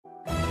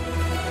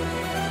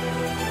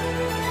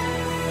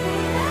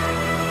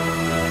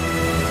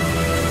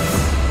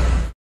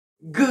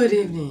Good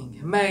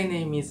evening, my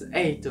name is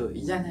Eito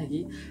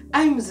Yanagi.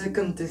 I'm the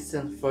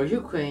contestant for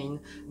Ukraine,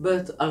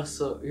 but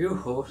also your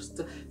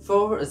host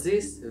for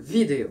this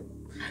video.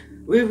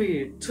 We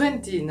will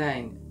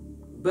 29,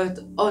 but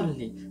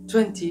only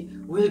 20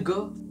 will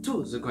go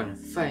to the grand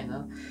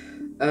final.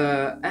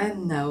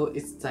 And now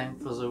it's time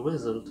for the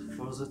result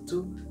for the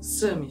two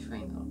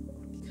semi-finals.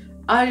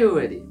 Are you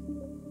ready?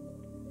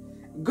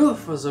 Go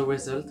for the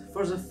result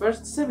for the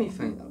first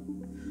semi-final.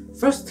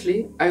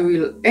 Firstly, I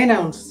will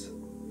announce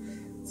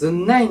the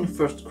 9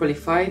 first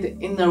qualified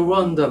in a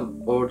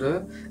random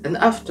order, and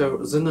after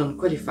the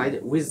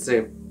non-qualified with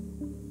their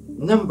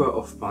number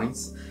of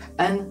points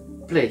and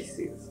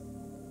places.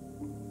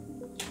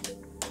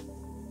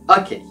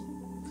 Okay,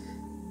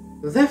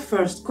 the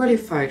first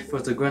qualified for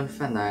the grand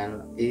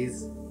final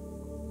is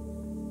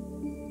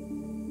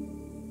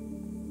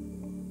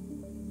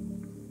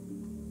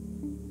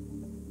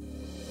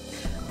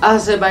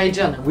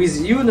Azerbaijan.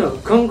 With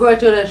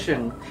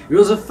congratulations!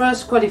 You're the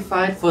first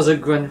qualified for the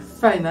grand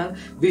final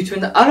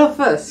between all of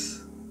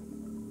us.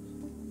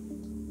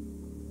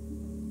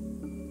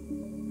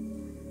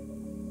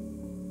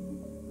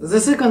 The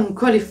second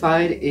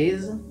qualified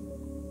is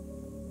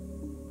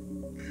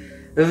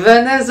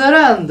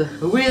Venezuela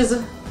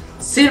with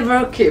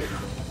silver kip.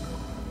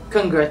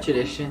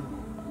 Congratulations.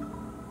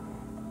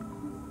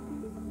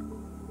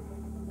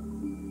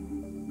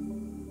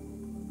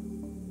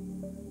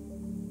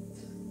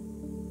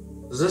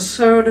 The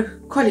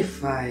third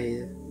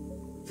qualified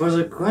for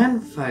the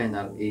grand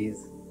final is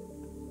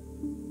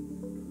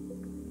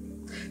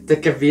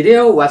take a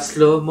video, watch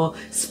slow-mo,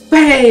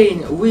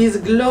 Spain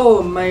with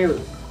glow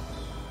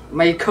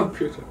my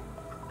computer.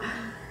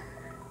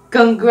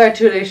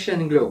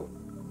 Congratulations, glow.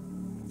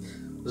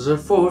 The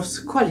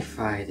fourth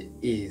qualified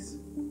is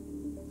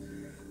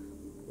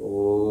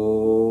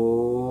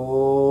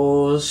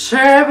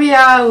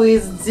Serbia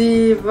with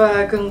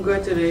diva.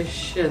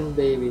 Congratulations,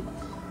 baby.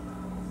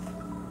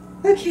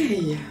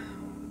 Okay.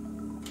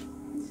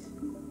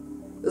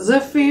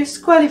 The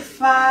fifth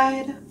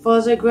qualified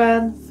for the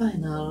grand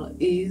final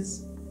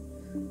is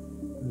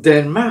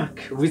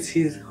Denmark with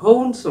his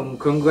own song.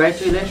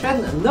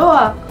 Congratulations,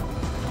 Noah!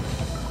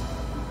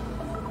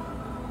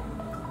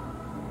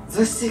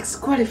 The sixth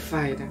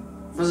qualified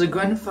for the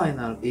grand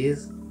final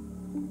is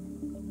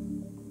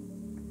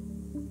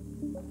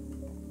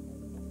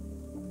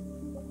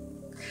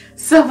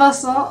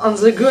Saint-Vincent and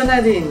the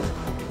Grenadines.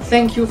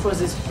 Thank you for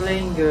this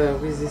playing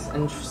with this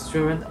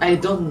instrument. I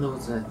don't know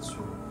the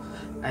instrument.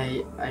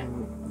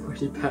 I'm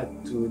really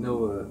bad to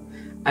know.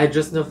 I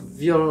just know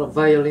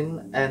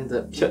violin and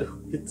piano.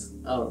 It's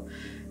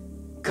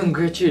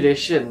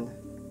congratulations.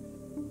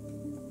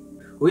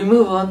 We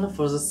move on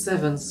for the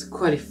seventh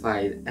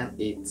qualified, and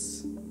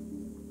it's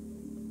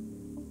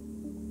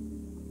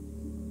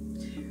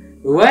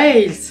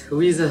Wales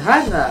with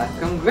Hannah.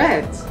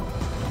 Congrats.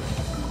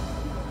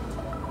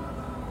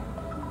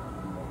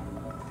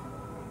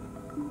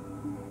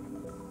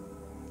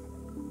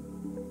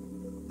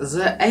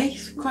 The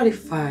eighth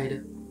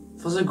qualified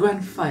for the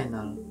grand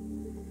final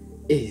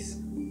is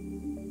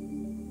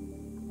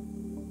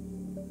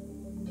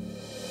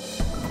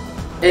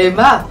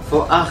Emma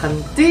for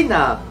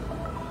Argentina.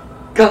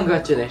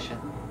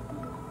 Congratulations.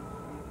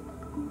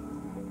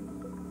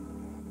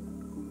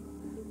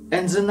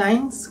 And the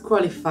ninth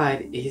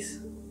qualified is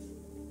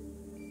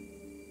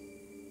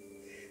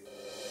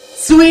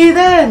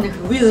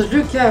Sweden with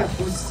Luca,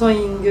 who's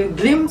showing a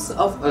glimpse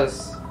of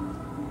us.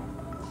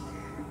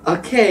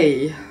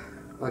 Okay.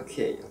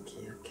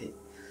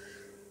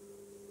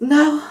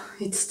 Now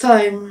it's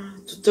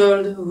time to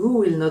tell who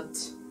will not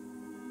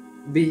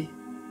be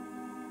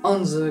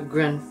on the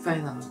grand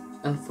final,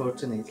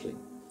 unfortunately.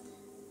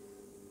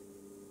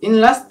 In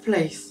last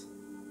place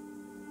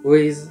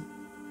with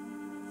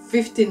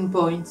 15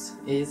 points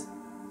is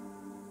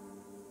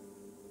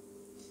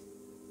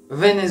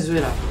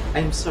Venezuela.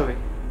 I'm sorry.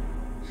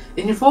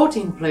 In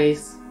 14th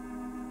place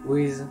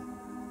with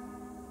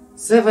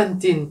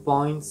 17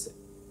 points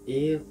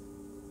is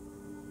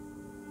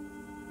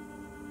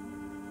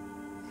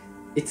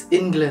it's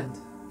England.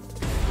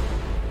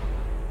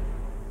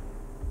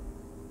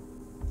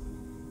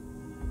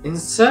 In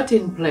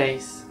 13th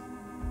place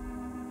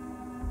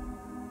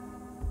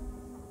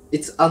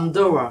it's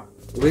Andorra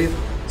with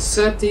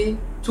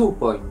 32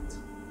 points.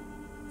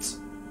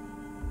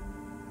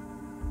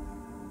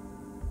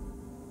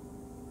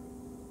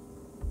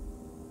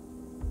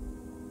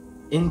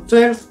 In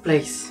 12th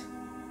place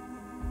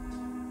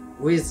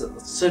with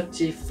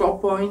 34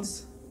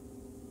 points,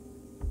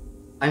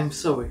 I'm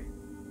sorry,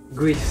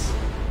 Greece.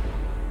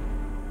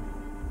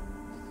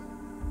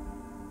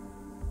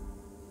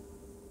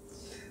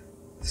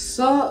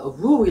 So,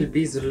 who will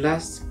be the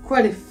last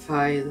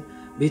qualified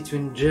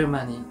between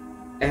Germany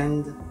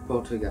and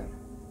Portugal?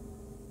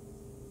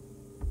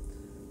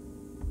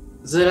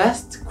 The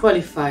last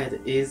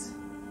qualified is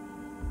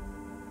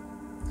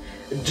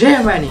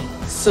Germany,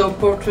 so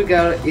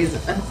Portugal is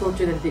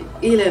unfortunately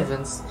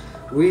 11th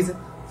with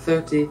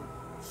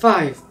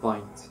 35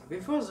 points.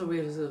 Before the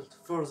result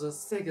for the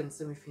second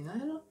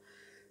semi-final,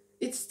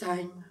 It's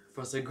time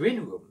for the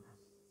green room.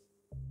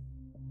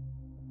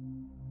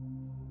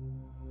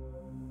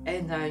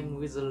 And I'm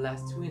with the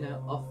last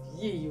winner of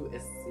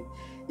EuSC.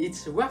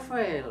 It's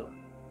Raphael.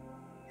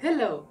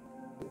 Hello!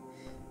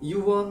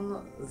 You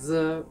won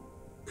the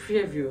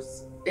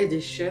previous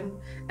edition,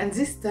 and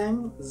this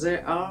time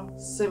there are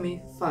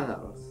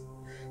semi-finals.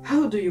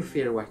 How do you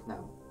feel right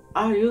now?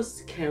 Are you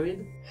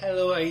scared?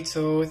 Hello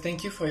Aito,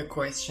 thank you for your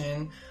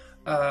question.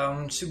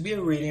 To be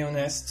really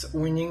honest,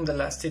 winning the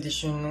last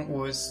edition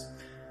was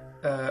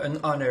an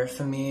honor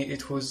for me.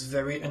 It was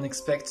very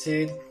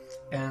unexpected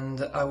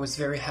and I was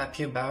very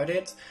happy about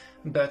it.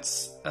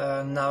 But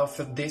now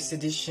for this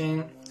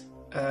edition,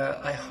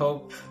 I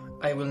hope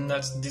I will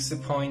not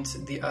disappoint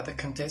the other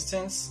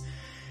contestants,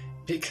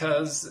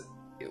 because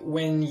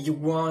when you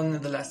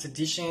won the last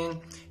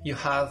edition, you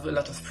have a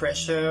lot of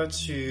pressure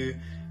to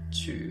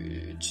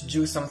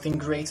do something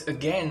great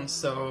again.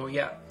 So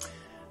yeah,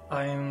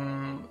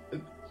 I'm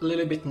a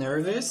little bit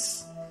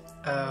nervous,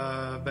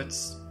 but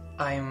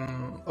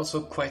I'm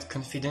also quite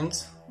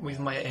confident with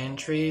my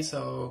entry,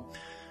 so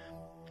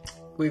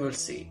we will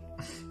see.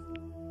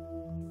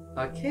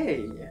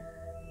 Okay.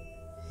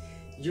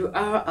 You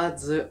are at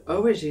the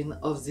origin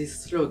of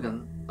this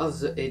slogan of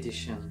the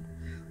edition.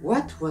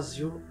 What was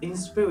your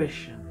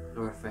inspiration,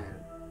 Raphael?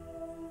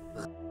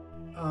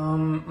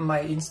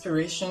 My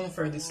inspiration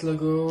for this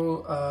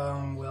logo,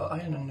 well, I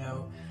don't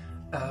know.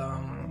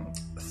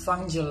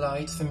 Find your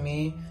light for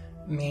me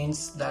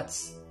means that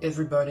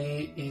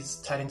everybody is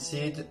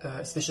talented,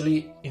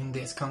 especially in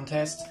this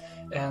contest,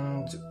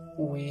 and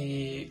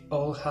we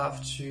all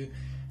have to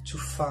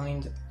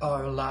find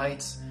our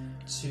light,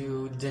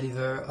 to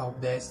deliver our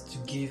best, to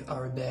give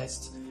our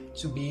best,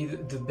 to be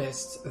the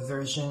best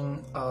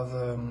version of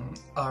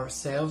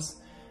ourselves.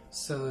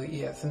 So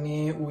yeah, for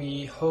me,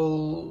 we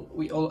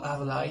all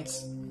have light,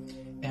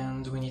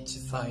 and we need to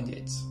find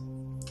it.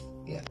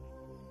 Yeah.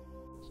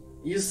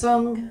 You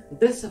sang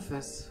Death of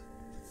Us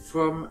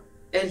from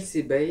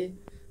EuSC Bay,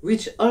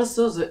 which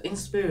also the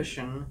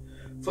inspiration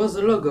for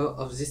the logo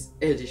of this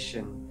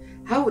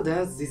edition. How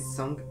does this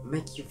song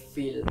make you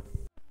feel?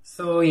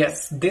 So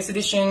yes, this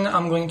edition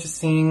I'm going to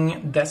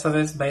sing Death of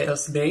Us by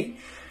EuSC Bay,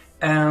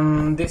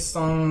 and this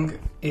song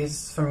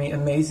is for me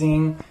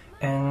amazing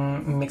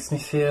and makes me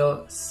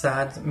feel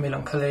sad,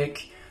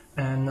 melancholic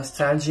and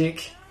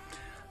nostalgic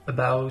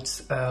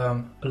about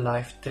a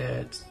life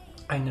that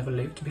I never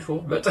lived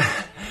before, but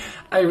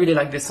I really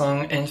like this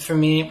song. And for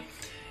me,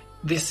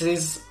 this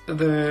is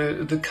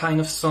the kind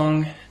of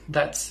song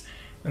that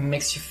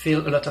makes you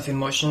feel a lot of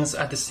emotions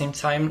at the same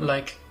time,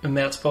 like a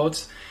melt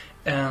pot.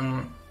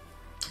 And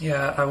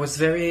yeah, I was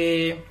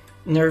very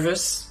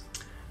nervous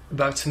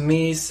about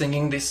me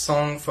singing this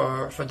song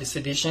for this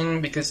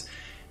edition, because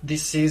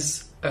this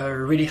is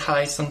really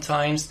high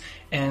sometimes,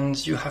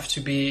 and you have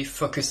to be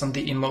focused on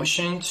the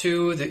emotion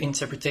too, the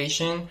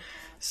interpretation.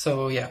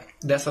 So yeah,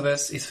 Death of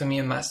Us is for me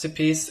a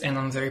masterpiece, and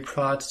I'm very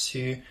proud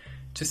to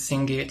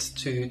sing it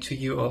to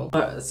you all.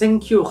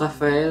 Thank you,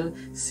 Raphael.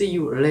 See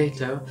you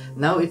later.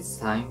 Now it's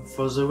time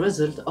for the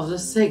result of the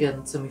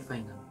second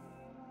semi-final.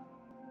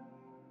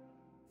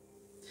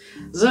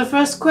 The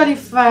first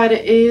qualified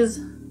is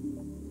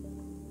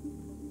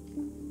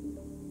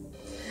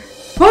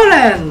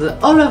Poland!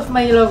 All of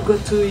my love go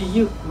to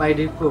you, my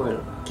dear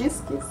Powell.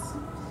 Kiss, kiss.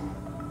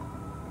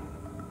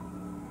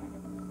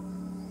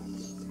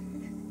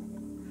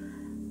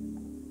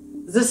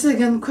 The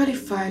second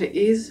qualified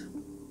is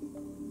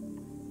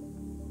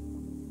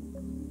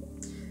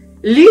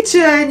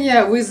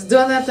Lithuania with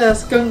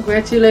Donatas.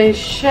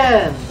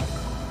 Congratulations!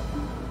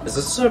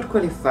 The third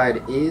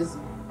qualified is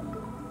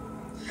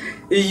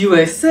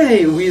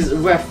USA with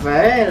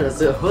Raphael,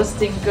 the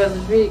hosting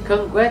country.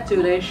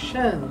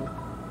 Congratulations!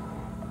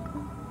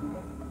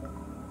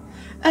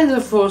 And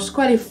the fourth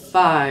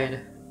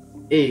qualified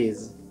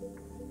is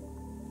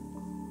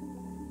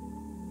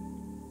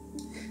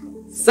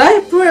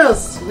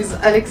Cyprus with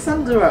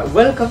Alexandra.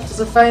 Welcome to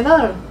the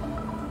final.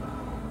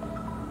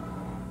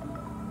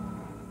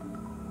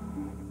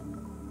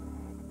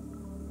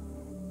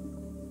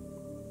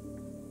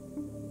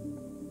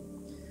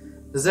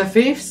 The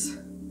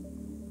fifth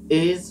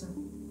is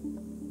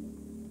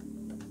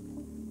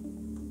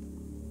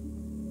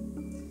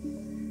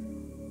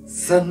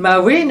San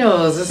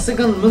Marino, the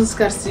second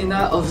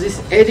Munscarsina of this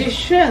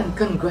edition.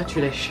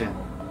 Congratulations!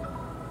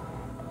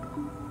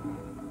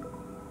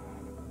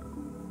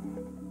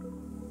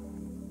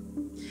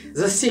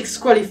 The sixth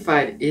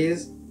qualified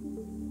is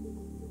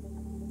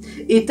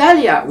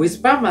Italia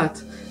with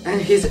Parmat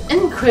and his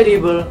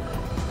incredible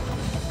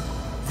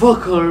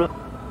vocal.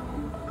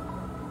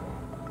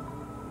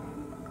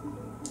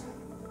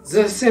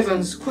 The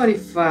seventh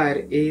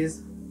qualified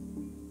is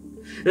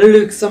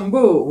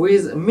Luxembourg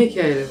with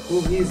Michael, who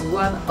is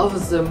one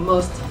of the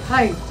most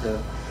highest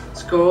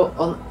score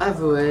on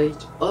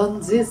average on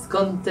this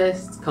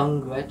contest.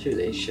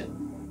 Congratulations!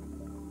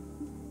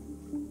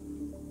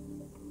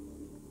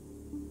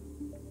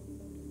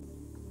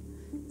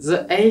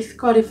 The eighth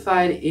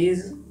qualified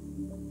is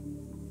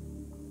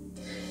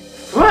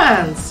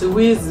France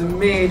with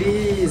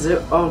Mary,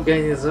 the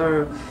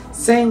organizer.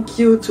 Thank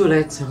you to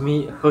let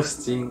me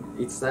hosting.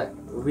 It's a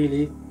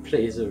really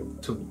pleasure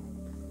to me.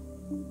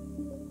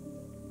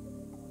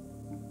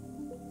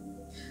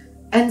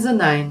 And the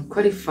 9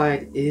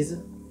 qualified is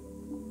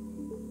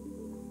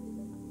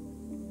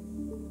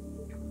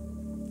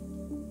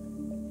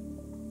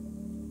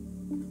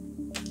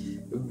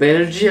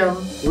Belgium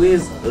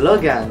with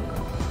Logan.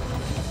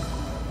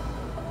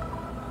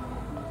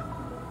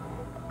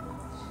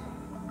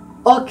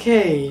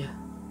 Okay,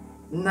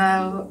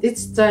 now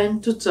it's time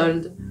to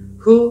tell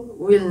who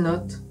will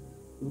not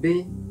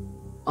be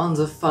on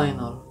the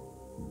final.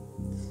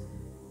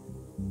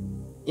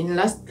 In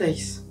last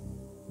place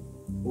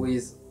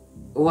with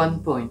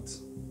 1 point,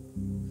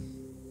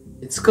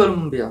 it's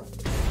Colombia.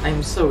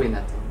 I'm sorry,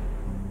 Nathan.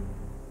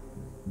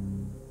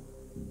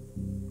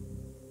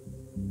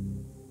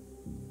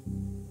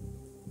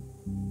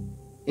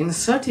 In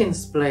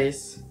 13th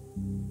place,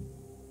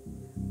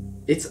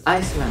 it's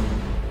Iceland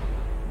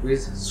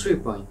with 3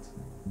 points.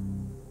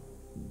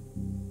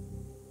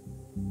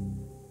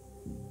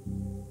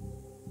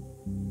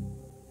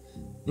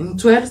 In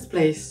 12th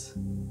place,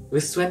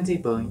 with 20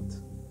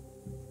 points,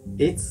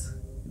 it's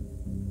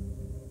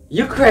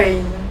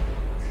Ukraine.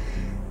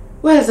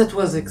 Well, that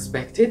was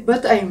expected,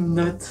 but I'm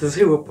not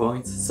 0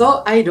 points,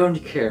 so I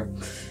don't care.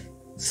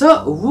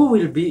 So, who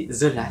will be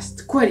the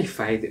last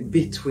qualified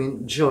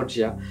between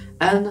Georgia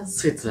and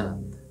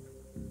Switzerland?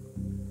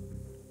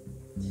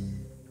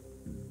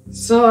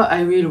 So,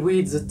 I will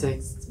read the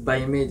text by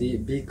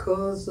Mehdi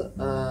because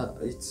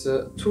it's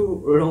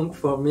too long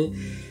for me.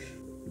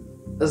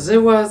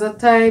 There was a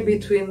tie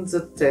between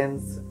the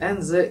 10th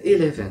and the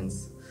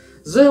 11th.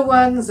 The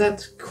one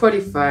that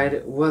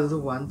qualified was the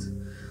one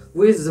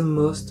with the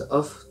most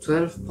of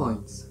 12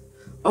 points.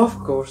 Of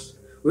course,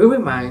 we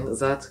remind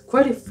that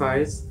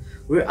qualifiers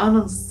were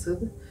announced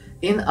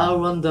in a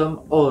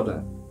random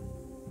order.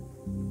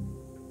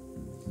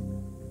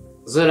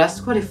 The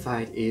last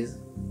qualified is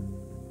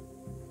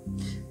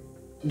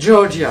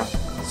Georgia.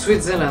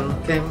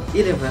 Switzerland came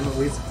 11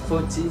 with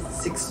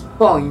 46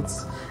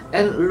 points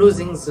and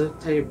losing the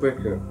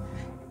tiebreaker.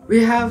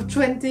 We have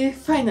 20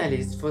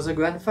 finalists for the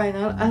grand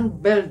final,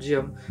 and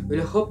Belgium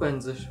will open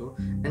the show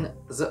and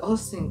the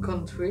hosting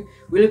country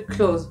will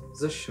close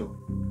the show.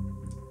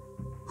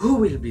 Who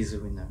will be the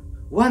winner?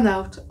 1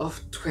 out of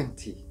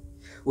 20.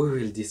 We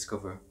will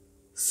discover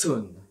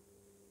soon.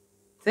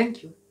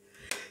 Thank you.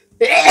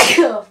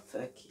 Oh,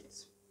 fuck.